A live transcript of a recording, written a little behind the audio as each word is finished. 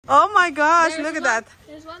Oh my gosh, look at that.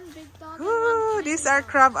 There's one big dog. Ooh, these are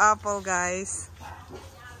crab apple, guys.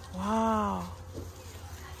 Wow.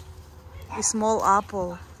 A small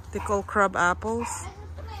apple. They call crab apples.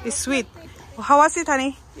 It's sweet. How was it,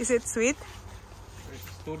 honey? Is it sweet? It's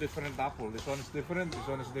two different apples. This one is different, this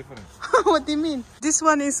one is different. What do you mean? This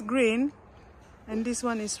one is green and this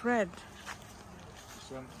one is red.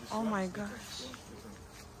 Oh my gosh.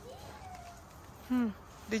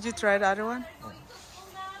 Did you try the other one? No.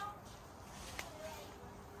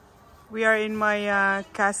 We are in my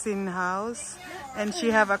cousin house and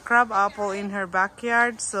she have a crab apple in her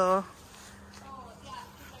backyard, so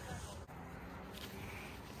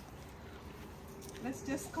let's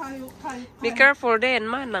just call you. Be careful din,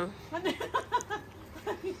 manang.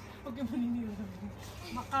 Okay, maniniram.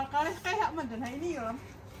 Makakalis kaya man dun, hainiram.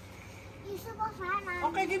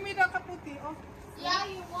 Okay, give me the kaputi. Oh. Yeah,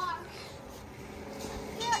 you want.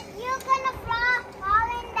 You're gonna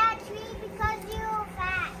fall in that tree because you're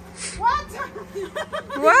fat. What?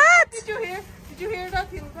 What? Did you hear that,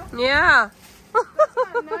 Hilda? Yeah. That's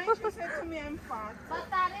not nice. You said to me I'm fat. But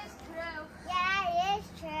that is true. Yeah, it is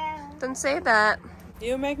true. Don't say that.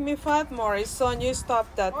 You make me fat, Morris. Son, you stop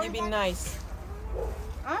that. You be nice.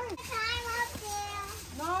 Ay. Climb up there.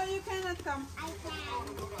 No, you cannot come. I can.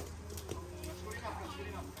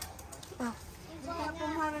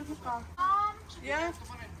 Yeah.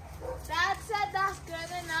 Dad said that's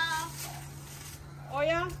good enough. Oh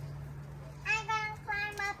yeah. I'm gonna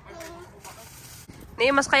climb up there.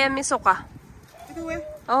 Ni mas kaya miso ka. Ito eh.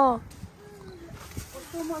 Oh.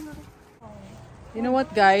 You know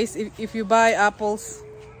what, guys? If you buy apples,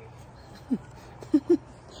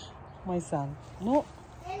 my son. No.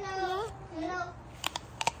 Hello. Hello.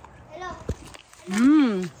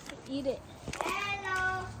 Hello. Eat it.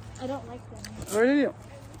 Hello. I don't like them. Really? Can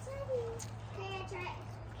I try?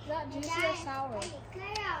 Is that juicy or sour?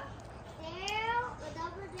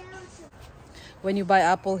 When you buy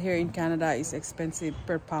apple here in Canada, it's expensive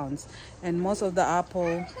per pound, and most of the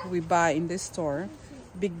apple we buy in this store,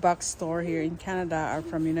 big box store here in Canada, are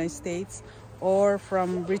from United States or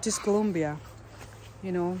from British Columbia.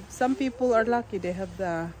 You know, some people are lucky they have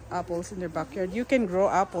the apples in their backyard. You can grow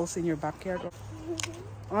apples in your backyard.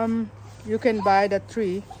 You can buy the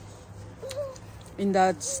tree in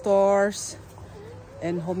that stores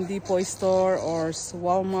and Home Depot store or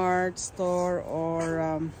Walmart store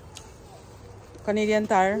or Canadian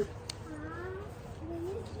Tire.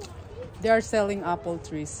 They are selling apple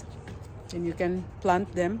trees and you can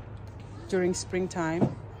plant them during springtime.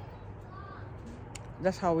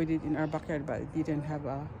 That's how we did in our backyard, but it didn't have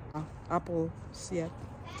apples yet.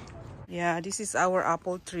 Yeah, this is our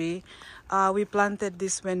apple tree. We planted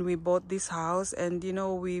this when we bought this house, and you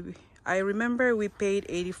know, I remember we paid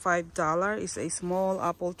 $85. It's a small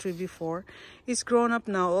apple tree before. It's grown up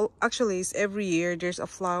now. Actually, it's every year. There's a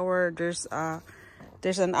flower. There's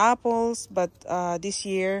an apples, but this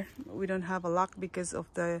year we don't have a luck because of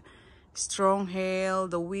the strong hail,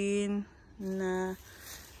 the wind. Nah,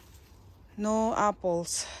 no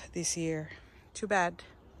apples this year. Too bad.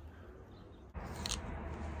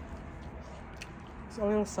 It's a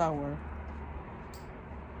little sour.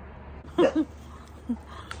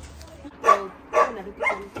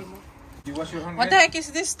 You wash your hand. What the heck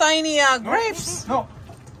is this tiny grapes? No.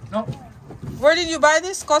 No. Where did you buy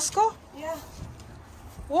this? Costco? Yeah.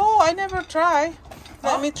 Whoa, I never try.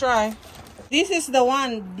 Let me try. This is the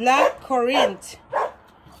one, Black Corinth.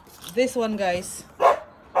 This one, guys,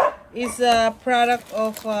 is a product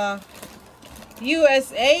of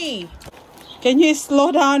USA. Can you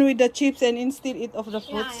slow down with the chips and instead eat of the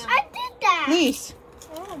fruits? I did that. Please.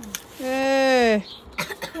 Hey.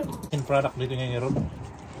 In product dito ngayon ron.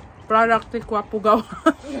 Product ni Kwapugaw.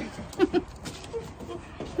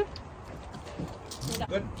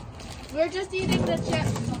 Good. We're just eating the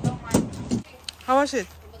chips, so don't mind. How was it?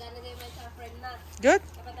 Good?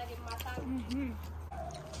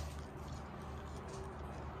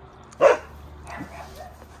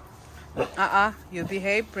 You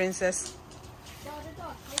behave, princess.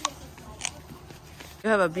 You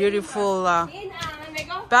have a beautiful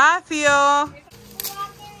patio.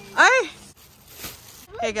 Ay!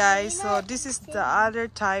 Hey guys, so this is the other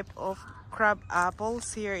type of crab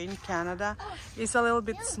apples here in Canada. It's a little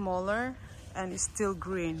bit smaller and it's still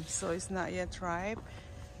green, so it's not yet ripe.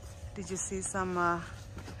 Did you see some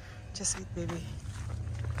just wait, baby.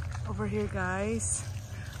 Over here, guys,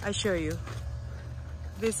 I show you.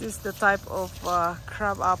 This is the type of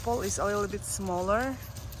crab apple. It's a little bit smaller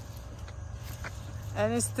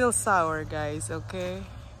and it's still sour, guys. Okay,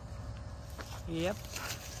 yep.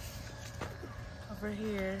 Over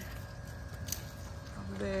here,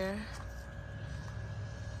 over there.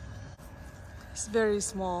 It's very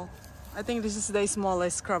small. I think this is the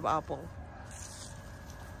smallest crab apple.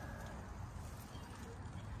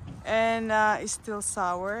 And it's still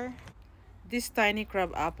sour. This tiny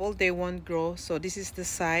crab apple, they won't grow, so this is the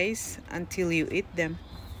size until you eat them.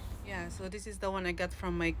 Yeah, so this is the one I got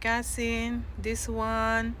from my cousin, this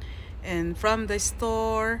one, and from the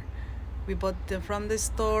store. We bought them from the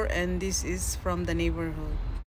store, and this is from the neighborhood.